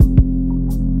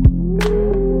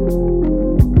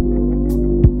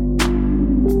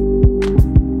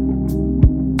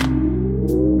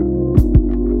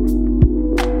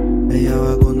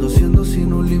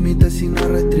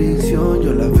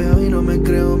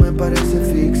parece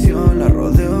ficción. La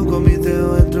rodeo con mis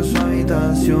dedos dentro de su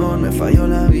habitación. Me falló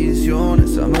la visión,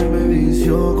 esa mal me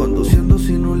vició. Conduciendo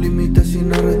sin un límite, sin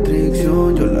una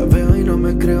restricción. Yo la veo y no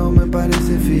me creo, me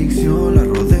parece ficción. La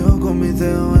rodeo con mis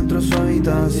dedos dentro de su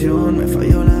habitación. Me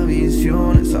falló la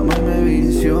visión, esa mal me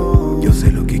vició. Yo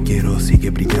sé lo que quiero,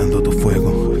 sigue brillando tu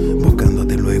fuego,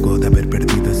 buscándote luego de haber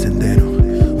perdido el sendero.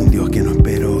 Un Dios que no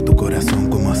espero, tu corazón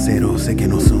como acero. Sé que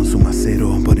no son suma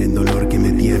cero por el dolor que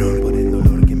me dieron,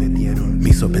 Me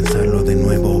hizo pensarlo de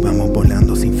nuevo, vamos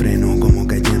volando sin freno, como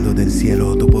cayendo del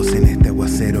cielo. Tu voz en este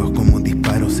aguacero es como un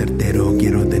disparo certero.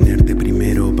 Quiero tenerte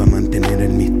primero para mantener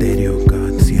el misterio.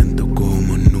 God, siento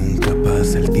como nunca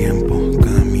pasa el tiempo,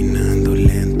 caminando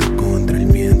lento contra el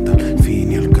viento. Al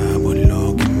fin y al cabo es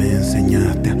lo que me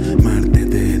enseñaste, a amarte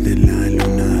desde la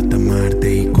luna hasta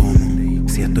Marte. Y cómo,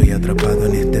 si estoy atrapado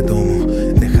en este domo,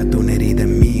 déjate una herida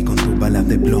en mí con tus balas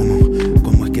de plomo.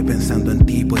 Cómo es que pensando en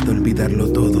ti puedo olvidarlo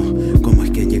todo. Cómo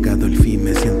es que llegado el fin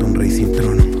me siento un rey sin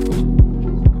trono.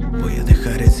 Voy a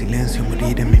dejar el silencio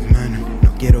morir en mis manos. No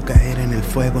quiero caer en el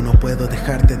fuego, no puedo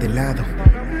dejarte de lado.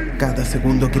 Cada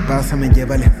segundo que pasa me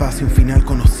lleva al espacio, un final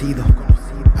conocido.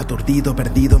 Aturdido,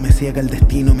 perdido, me ciega el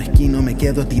destino mezquino. Me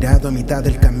quedo tirado a mitad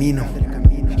del camino.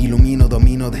 Ilumino,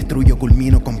 domino, destruyo,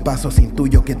 culmino con pasos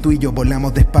intuyo que tú y yo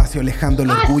volamos despacio, alejando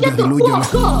el orgullo, diluyo la...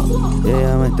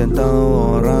 Ella me ha intentado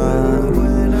borrar,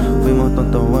 fuimos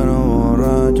tontos, buenos,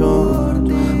 borrachos.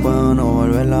 Puedo no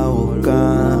volverla a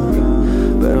buscar,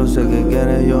 pero sé que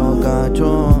quieres, yo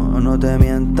cacho. No te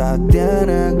mientas,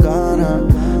 tienes ganas,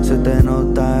 se te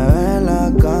nota en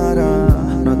la cara.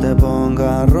 No te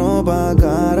pongas ropa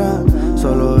cara,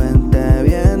 solo vente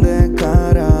bien de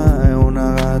cara. Es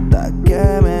una gata que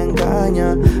me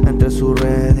engaña, entre su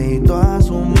red y todas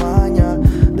sus mañas.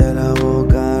 De la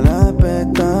boca a la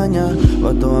pestaña,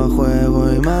 va todo a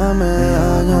juego y más me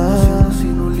daña.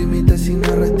 Sin un límite, sin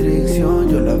una restricción.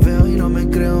 Yo la veo y no me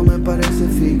creo, me parece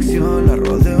ficción. La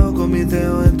rodeo con mis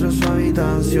dedos dentro de su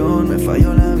habitación. Me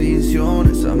falló la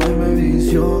visión, esa mal me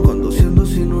vició. Conduciendo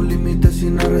sin un límite,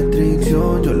 sin una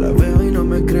restricción. Yo la veo y no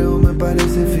me creo, me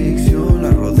parece ficción.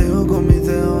 La rodeo con mis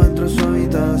dedos dentro de su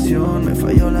habitación. Me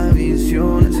falló la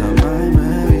visión, esa mal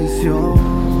me vició.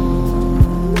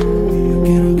 Yo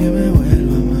quiero que me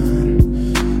vuelva a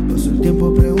amar. Paso el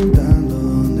tiempo preguntando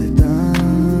dónde está.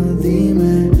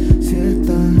 Dime si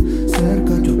está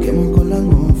cerca, choquemos con la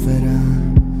atmósfera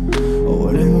o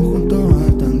volvemos juntos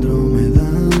hasta Andrómeda.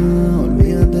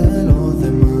 Olvídate de los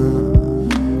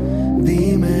demás.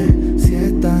 Dime si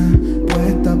está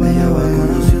puesta para ella va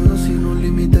conociendo sin un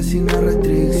límite, sin una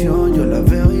restricción. Yo la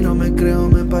veo y no me creo,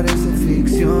 me parece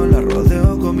ficción. La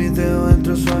rodeo con mis dedos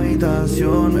dentro de su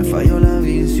habitación. Me falló la